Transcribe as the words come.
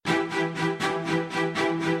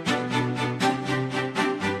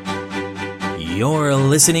You're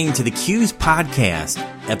listening to the Q's Podcast,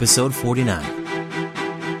 episode 49.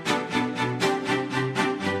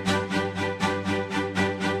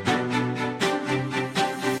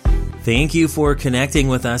 Thank you for connecting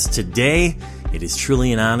with us today. It is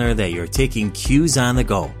truly an honor that you're taking Q's on the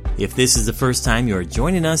go. If this is the first time you're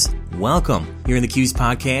joining us, welcome. Here in the Q's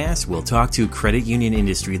Podcast, we'll talk to credit union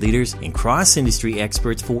industry leaders and cross-industry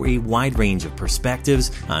experts for a wide range of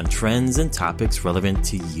perspectives on trends and topics relevant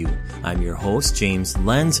to you. I'm your host, James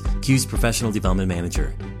Lenz, Q's Professional Development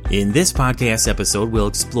Manager. In this podcast episode, we'll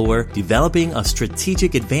explore developing a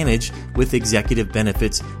strategic advantage with executive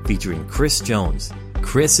benefits featuring Chris Jones.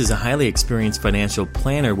 Chris is a highly experienced financial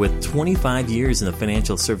planner with 25 years in the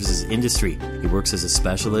financial services industry. He works as a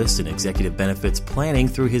specialist in executive benefits planning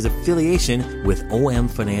through his affiliation with OM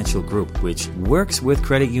Financial Group, which works with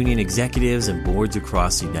credit union executives and boards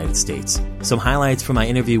across the United States. Some highlights from my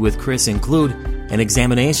interview with Chris include an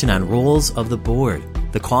examination on roles of the board,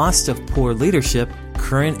 the cost of poor leadership,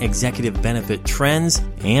 current executive benefit trends,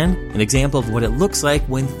 and an example of what it looks like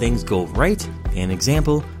when things go right, and an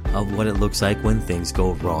example of what it looks like when things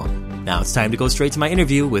go wrong. Now it's time to go straight to my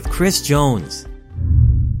interview with Chris Jones.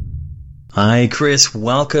 Hi, Chris.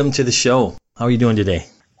 Welcome to the show. How are you doing today?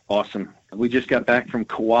 Awesome. We just got back from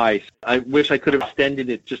Kauai. I wish I could have extended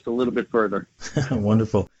it just a little bit further.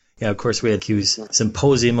 Wonderful. Yeah, of course, we had Q's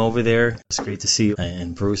Symposium over there. It's great to see you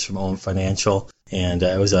and Bruce from OM Financial. And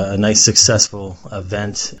it was a nice, successful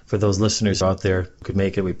event for those listeners out there who could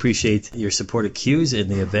make it. We appreciate your support of Q's in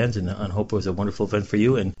the event, and I hope it was a wonderful event for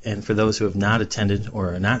you. And for those who have not attended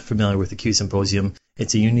or are not familiar with the Q Symposium,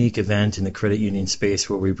 it's a unique event in the credit union space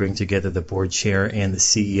where we bring together the board chair and the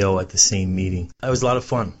CEO at the same meeting. It was a lot of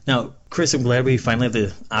fun. Now, Chris, I'm glad we finally have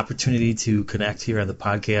the opportunity to connect here on the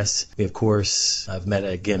podcast. We, of course, I've met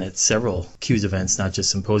again at several Q's events, not just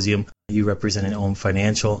Symposium. You represent OM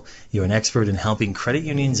Financial. You're an expert in helping credit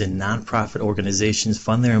unions and nonprofit organizations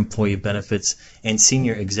fund their employee benefits and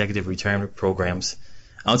senior executive retirement programs.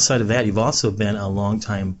 Outside of that, you've also been a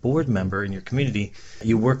longtime board member in your community.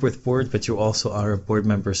 You work with boards, but you also are a board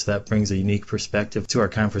member, so that brings a unique perspective to our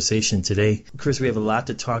conversation today. Chris, we have a lot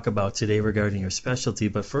to talk about today regarding your specialty,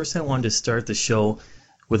 but first I wanted to start the show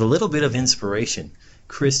with a little bit of inspiration.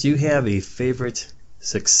 Chris, do you have a favorite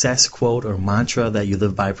success quote or mantra that you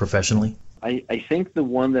live by professionally? I think the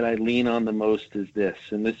one that I lean on the most is this,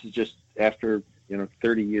 and this is just after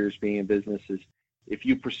 30 years being in business, is if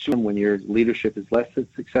you pursue them when your leadership is less than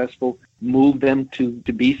successful, move them to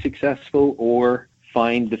be successful or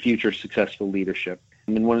find the future successful leadership.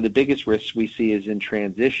 And one of the biggest risks we see is in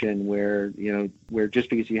transition where just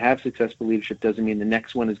because you have successful leadership doesn't mean the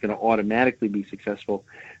next one is going to automatically be successful.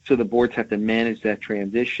 So the boards have to manage that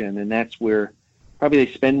transition, and that's where probably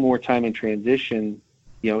they spend more time in transition,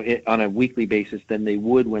 on a weekly basis than they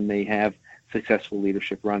would when they have successful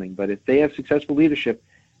leadership running. But if they have successful leadership,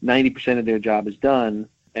 90% of their job is done,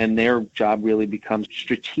 and their job really becomes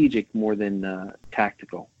strategic more than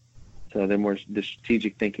tactical. So they're more the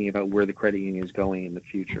strategic thinking about where the credit union is going in the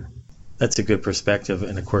future. That's a good perspective,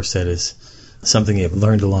 and of course that is something you've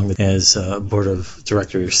learned along as a board of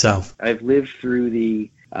director yourself. I've lived through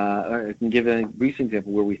I can give a recent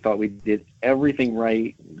example where we thought we did everything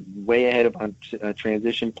right, way ahead of a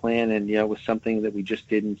transition plan, and it was something that we just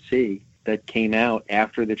didn't see that came out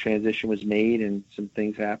after the transition was made, and some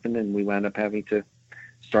things happened, and we wound up having to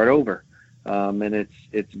start over. And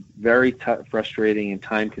it's very frustrating and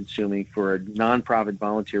time-consuming for a nonprofit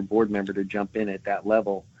volunteer board member to jump in at that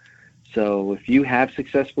level. So if you have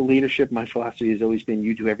successful leadership, my philosophy has always been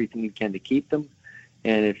you do everything you can to keep them.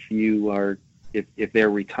 And if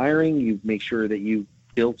they're retiring, you make sure that you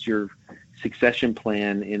built your succession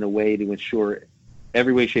plan in a way to ensure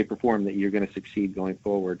every way, shape, or form that you're going to succeed going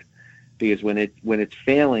forward. Because when it's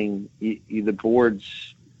failing, the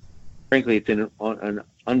boards, frankly, it's an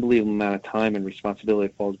unbelievable amount of time and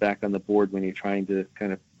responsibility falls back on the board when you're trying to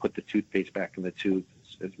kind of put the toothpaste back in the tube,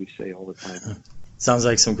 as we say all the time. Sounds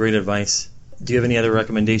like some great advice. Do you have any other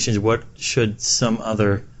recommendations? What should some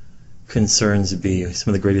other concerns be,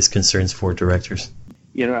 some of the greatest concerns for directors?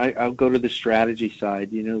 I'll go to the strategy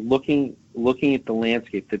side. Looking at the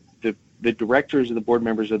landscape, the directors or the board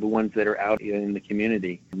members are the ones that are out in the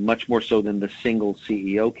community, much more so than the single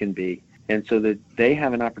CEO can be. And so that they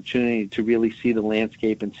have an opportunity to really see the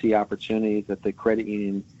landscape and see opportunities that the credit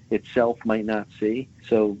union itself might not see.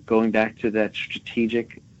 So going back to that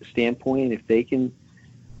strategic standpoint, if they can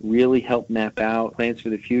really help map out plans for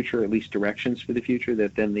the future, at least directions for the future,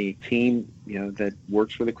 that then the team, that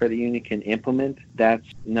works for the credit union can implement, that's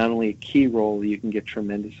not only a key role, you can get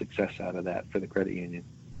tremendous success out of that for the credit union.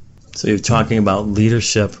 So you're talking about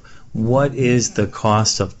leadership. What is the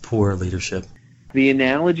cost of poor leadership? The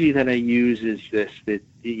analogy that I use is this, that,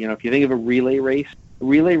 if you think of a relay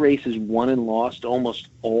race is won and lost almost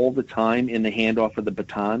all the time in the handoff of the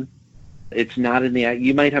baton. It's not in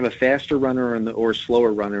you might have a faster runner or a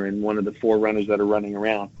slower runner in one of the four runners that are running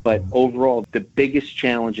around. But overall, the biggest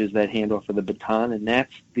challenge is that handoff of the baton, and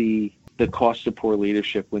that's the cost of poor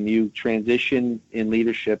leadership. When you transition in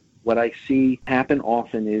leadership, what I see happen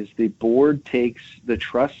often is the board takes the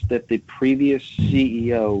trust that the previous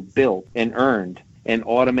CEO built and earned and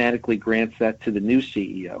automatically grants that to the new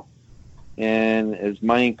CEO. And as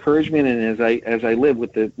my encouragement, and as I live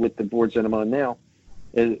with the boards that I'm on now,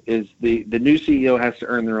 is the new CEO has to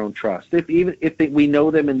earn their own trust. If we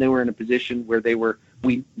know them and they were in a position where they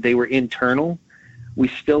were internal, we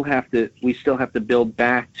still have to build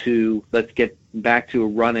back to, let's get back to a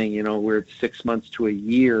running, where it's 6 months to a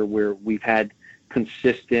year, where we've had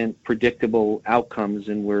consistent, predictable outcomes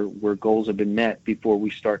and where goals have been met before we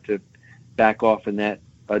start to back off in that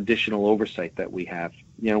additional oversight that we have.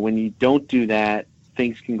 When you don't do that,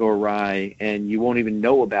 things can go awry, and you won't even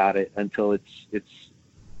know about it until it's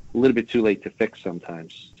a little bit too late to fix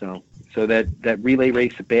sometimes. So that relay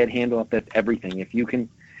race, a bad handoff, that's everything. If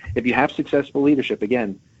you have successful leadership,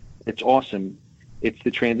 again, it's awesome. It's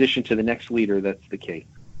the transition to the next leader that's the key.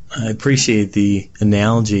 I appreciate the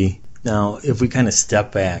analogy. Now, if we kind of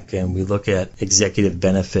step back and we look at executive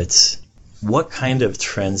benefits, what kind of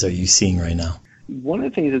trends are you seeing right now? One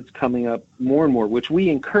of the things that's coming up more and more, which we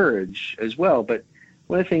encourage as well, but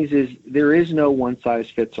one of the things is there is no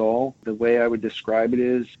one-size-fits-all. The way I would describe it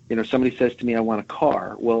is, somebody says to me, I want a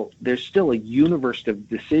car. Well, there's still a universe of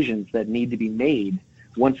decisions that need to be made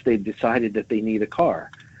once they've decided that they need a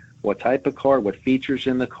car. What type of car, what features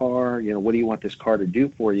in the car, what do you want this car to do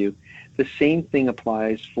for you? The same thing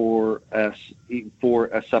applies for a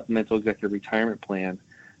supplemental executive retirement plan,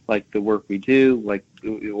 like the work we do,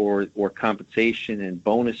 or compensation and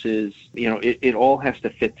bonuses. It all has to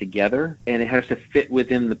fit together, and it has to fit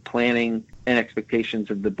within the planning and expectations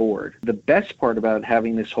of the board. The best part about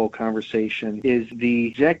having this whole conversation is the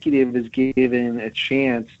executive is given a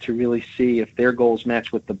chance to really see if their goals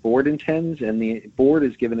match what the board intends, and the board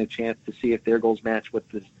is given a chance to see if their goals match what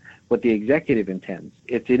the executive intends.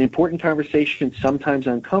 It's an important conversation, sometimes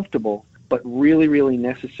uncomfortable, but really, really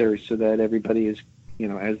necessary so that everybody is,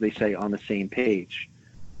 as they say, on the same page.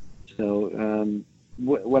 So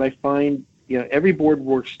what I find, every board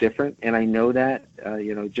works different, and I know that,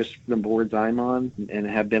 just from the boards I'm on and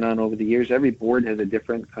have been on over the years, every board has a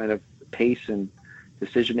different kind of pace and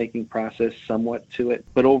decision-making process somewhat to it.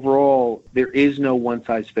 But overall, there is no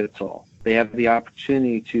one-size-fits-all. They have the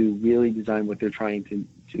opportunity to really design what they're trying to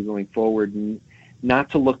going forward, and not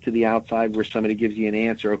to look to the outside where somebody gives you an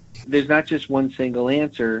answer. There's not just one single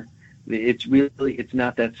answer. It's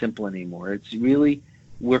not that simple anymore. It's really,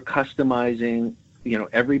 we're customizing,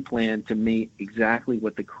 every plan to meet exactly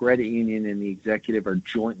what the credit union and the executive are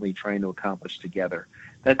jointly trying to accomplish together.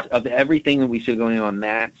 That's, of everything that we see going on,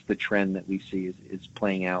 that's the trend that we see is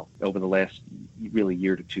playing out over the last really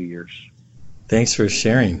year to 2 years. Thanks for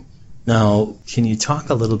sharing. Now, can you talk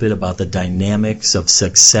a little bit about the dynamics of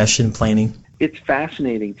succession planning? It's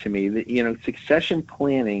fascinating to me that, succession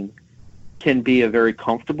planning can be a very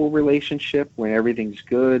comfortable relationship when everything's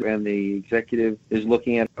good and the executive is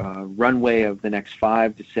looking at a runway of the next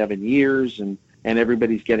 5 to 7 years and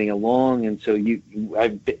everybody's getting along. And so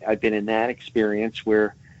I've been in that experience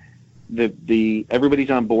where everybody's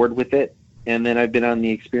on board with it. And then I've been on the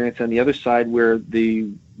experience on the other side where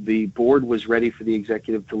the board was ready for the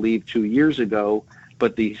executive to leave 2 years ago,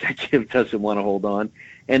 but the executive doesn't want to hold on.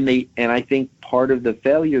 And I think part of the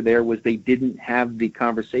failure there was they didn't have the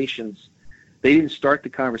conversations. They didn't start the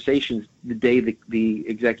conversations the day the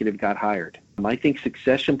executive got hired. I think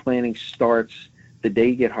succession planning starts the day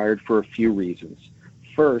you get hired for a few reasons.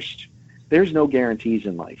 First, there's no guarantees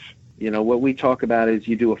in life. What we talk about is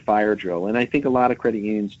you do a fire drill, and I think a lot of credit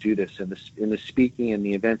unions do this. In the speaking and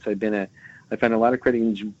the events I've been at, I find a lot of credit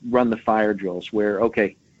unions run the fire drills where,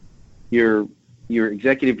 okay, your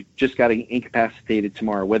executive just got incapacitated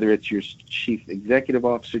tomorrow, whether it's your chief executive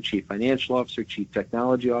officer, chief financial officer, chief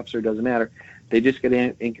technology officer, doesn't matter. They just get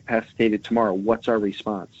incapacitated tomorrow. What's our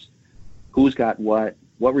response? Who's got what?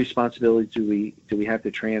 What responsibilities do we have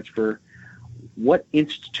to transfer? What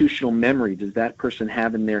institutional memory does that person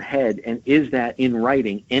have in their head, and is that in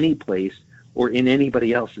writing any place or in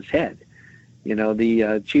anybody else's head?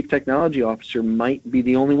 The chief technology officer might be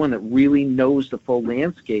the only one that really knows the full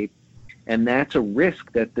landscape, and that's a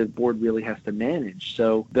risk that the board really has to manage.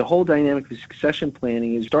 So the whole dynamic of succession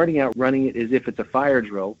planning is starting out running it as if it's a fire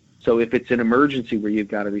drill. So if it's an emergency where you've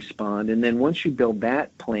got to respond, and then once you build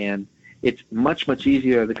that plan, it's much, much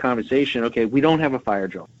easier, the conversation, okay, we don't have a fire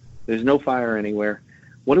drill. There's no fire anywhere.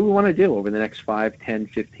 What do we want to do over the next 5, 10,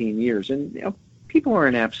 15 years? And people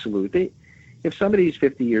aren't absolute. If somebody's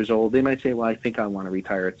 50 years old, they might say, well, I think I want to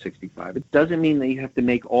retire at 65. It doesn't mean that you have to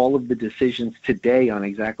make all of the decisions today on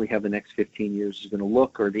exactly how the next 15 years is going to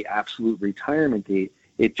look or the absolute retirement date.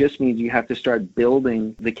 It just means you have to start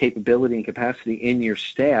building the capability and capacity in your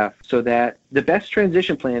staff so that the best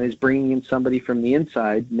transition plan is bringing in somebody from the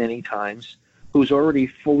inside many times who's already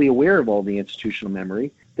fully aware of all the institutional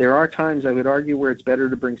memory. There are times, I would argue, where it's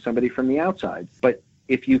better to bring somebody from the outside. But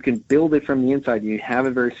if you can build it from the inside and you have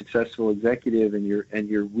a very successful executive and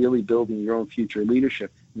you're really building your own future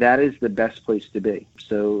leadership, that is the best place to be.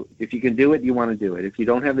 So if you can do it, you want to do it. If you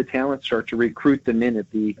don't have the talent, start to recruit them in at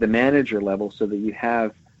the manager level so that you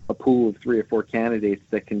have a pool of 3 or 4 candidates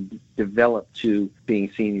that can develop to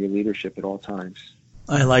being senior leadership at all times.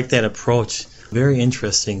 I like that approach. Very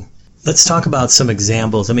interesting. Let's talk about some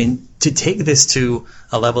examples. I mean, to take this to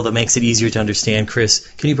a level that makes it easier to understand, Chris,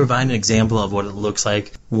 can you provide an example of what it looks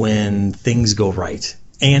like when things go right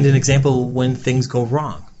and an example when things go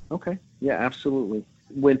wrong? Okay. Yeah, absolutely.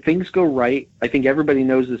 When things go right, I think everybody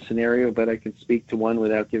knows the scenario, but I can speak to one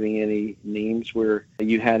without giving any names where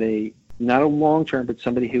you had not a long-term, but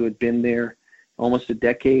somebody who had been there almost a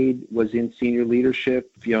decade, was in senior leadership,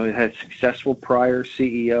 had a successful prior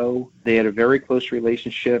CEO. They had a very close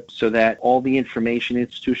relationship so that all the information,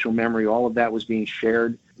 institutional memory, all of that was being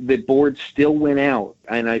shared. The board still went out,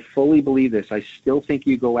 and I fully believe this. I still think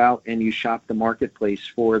you go out and you shop the marketplace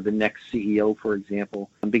for the next CEO, for example,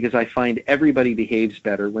 because I find everybody behaves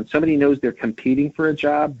better. When somebody knows they're competing for a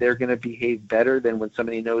job, they're going to behave better than when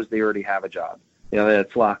somebody knows they already have a job,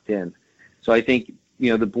 that's locked in. So I think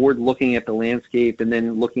the board looking at the landscape and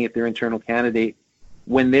then looking at their internal candidate,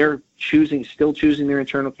 when they're still choosing their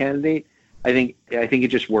internal candidate, I think it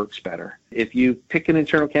just works better. If you pick an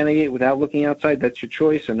internal candidate without looking outside, that's your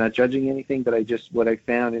choice. I'm not judging anything, but what I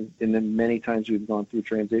found in the many times we've gone through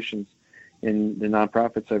transitions in the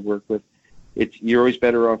nonprofits I've worked with, you're always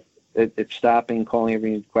better off at stopping, calling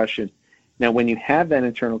every question. Now, when you have that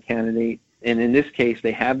internal candidate, and in this case,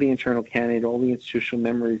 they have the internal candidate, all the institutional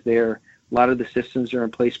memories there, a lot of the systems are in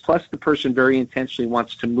place, plus the person very intentionally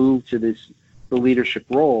wants to move to the leadership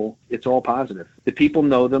role, it's all positive. The people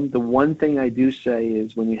know them. The one thing I do say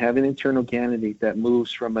is when you have an internal candidate that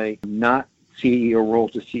moves from a not CEO role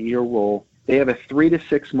to CEO role, they have a 3 to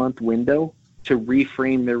 6 month window to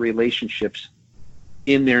reframe their relationships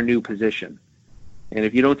in their new position. And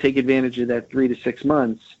if you don't take advantage of that 3 to 6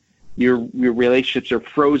 months, your relationships are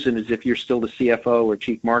frozen as if you're still the CFO or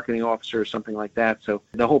chief marketing officer or something like that. So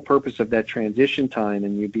the whole purpose of that transition time,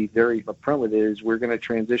 and you'd be very upfront with it, is we're going to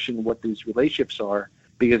transition what these relationships are,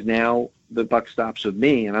 because now the buck stops with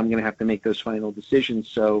me and I'm going to have to make those final decisions.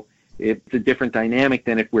 So it's a different dynamic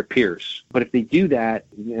than if we're peers. But if they do that,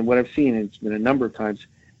 and what I've seen, and it's been a number of times,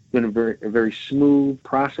 it's been a very smooth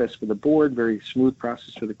process for the board, very smooth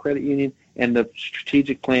process for the credit union, and the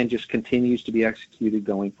strategic plan just continues to be executed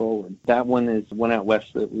going forward. That one is one out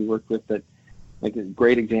west that we worked with that, like, a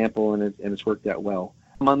great example, and it's worked out well.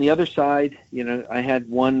 On the other side, I had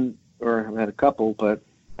a couple, but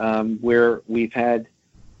where we've had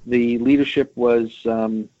the leadership was,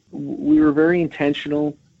 we were very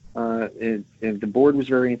intentional, and the board was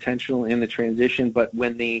very intentional in the transition, but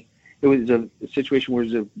when it was a situation where it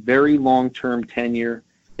was a very long-term tenure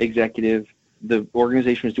executive. The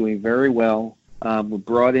organization was doing very well. We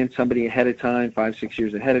brought in somebody ahead of time, 5-6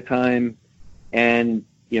 years ahead of time, and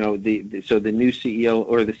so the new CEO,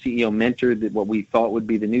 or the CEO mentored what we thought would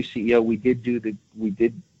be the new CEO.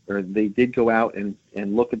 They did go out and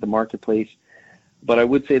look at the marketplace. But I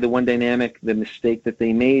would say the one dynamic, the mistake that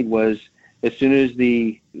they made was, as soon as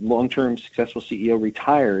the long-term successful CEO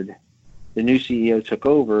retired, the new CEO took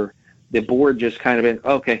over. The board just kind of been,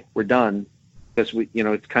 okay, we're done, because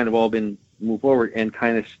it's kind of all been moved forward, and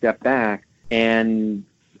kind of stepped back. And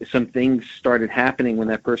some things started happening when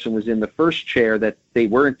that person was in the first chair that they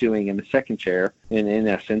weren't doing in the second chair. And in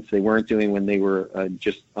essence, they weren't doing when they were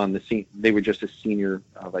just on the they were just a senior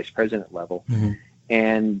vice president level. Mm-hmm.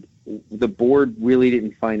 And the board really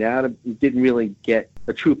didn't didn't really get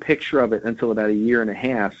a true picture of it until about a year and a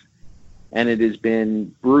half. And it has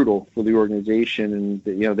been brutal for the organization, and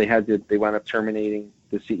they wound up terminating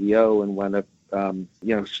the CEO and wound up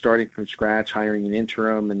starting from scratch, hiring an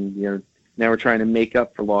interim, and now we're trying to make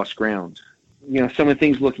up for lost ground. Some of the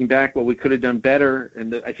things looking back, what we could have done better,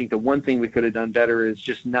 and I think the one thing we could have done better is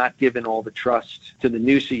just not given all the trust to the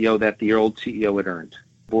new CEO that the old CEO had earned.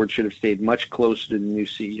 The board should have stayed much closer to the new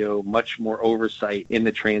CEO, much more oversight in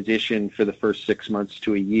the transition for the first 6 months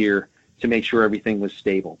to a year to make sure everything was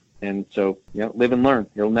stable. And so, live and learn.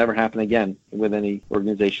 It'll never happen again with any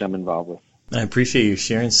organization I'm involved with. I appreciate you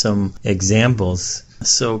sharing some examples.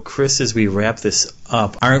 So, Chris, as we wrap this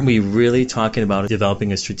up, aren't we really talking about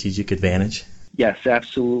developing a strategic advantage? Yes,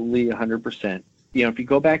 absolutely, 100%. If you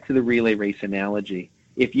go back to the relay race analogy,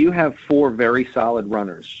 if you have 4 very solid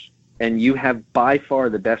runners and you have by far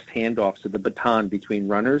the best handoffs of the baton between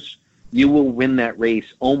runners, you will win that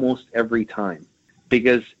race almost every time.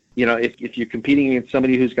 Because, if you're competing against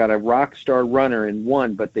somebody who's got a rock star runner in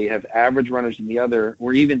one, but they have average runners in the other,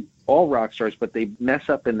 or even all rock stars, but they mess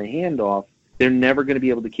up in the handoff, they're never going to be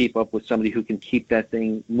able to keep up with somebody who can keep that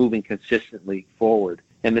thing moving consistently forward.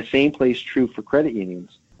 And the same plays true for credit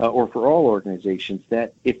unions or for all organizations,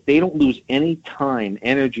 that if they don't lose any time,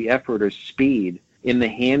 energy, effort, or speed in the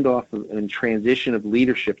handoff and transition of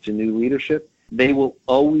leadership to new leadership, they will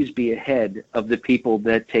always be ahead of the people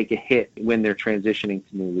that take a hit when they're transitioning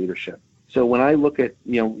to new leadership. So when I look at,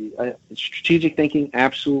 strategic thinking,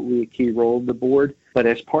 absolutely a key role of the board, but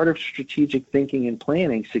as part of strategic thinking and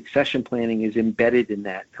planning, succession planning is embedded in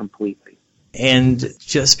that completely. And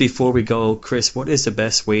just before we go, Chris, what is the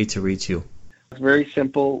best way to reach you? It's very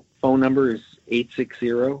simple. Phone number is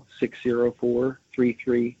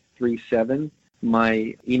 860-604-3337.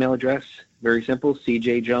 My email address, very simple,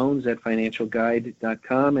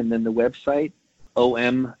 cjjones@financialguide.com, and then the website,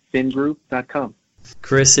 omfingroup.com.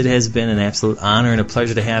 Chris, it has been an absolute honor and a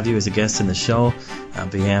pleasure to have you as a guest in the show. On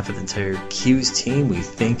behalf of the entire CUES team, we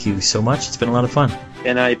thank you so much. It's been a lot of fun.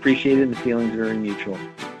 And I appreciate it, and the feelings are very mutual.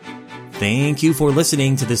 Thank you for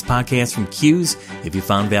listening to this podcast from CUES. If you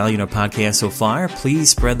found value in our podcast so far,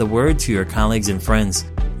 please spread the word to your colleagues and friends.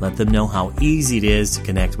 Let them know how easy it is to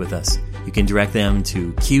connect with us. You can direct them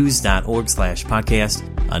to cues.org/podcast.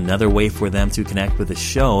 Another way for them to connect with the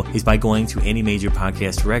show is by going to any major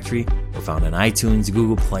podcast directory or found on iTunes,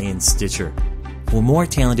 Google Play, and Stitcher. For more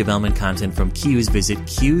talent development content from CUES, visit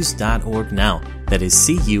cues.org now. That is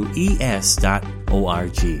CUES.org.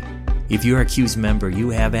 If you're a CUES member,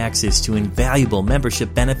 you have access to invaluable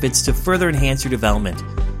membership benefits to further enhance your development.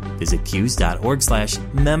 Visit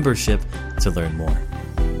cues.org/membership to learn more.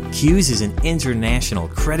 CUES is an international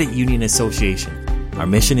credit union association. Our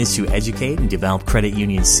mission is to educate and develop credit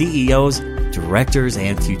union CEOs, directors,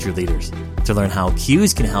 and future leaders. To learn how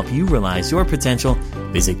CUES can help you realize your potential,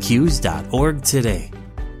 visit cues.org today.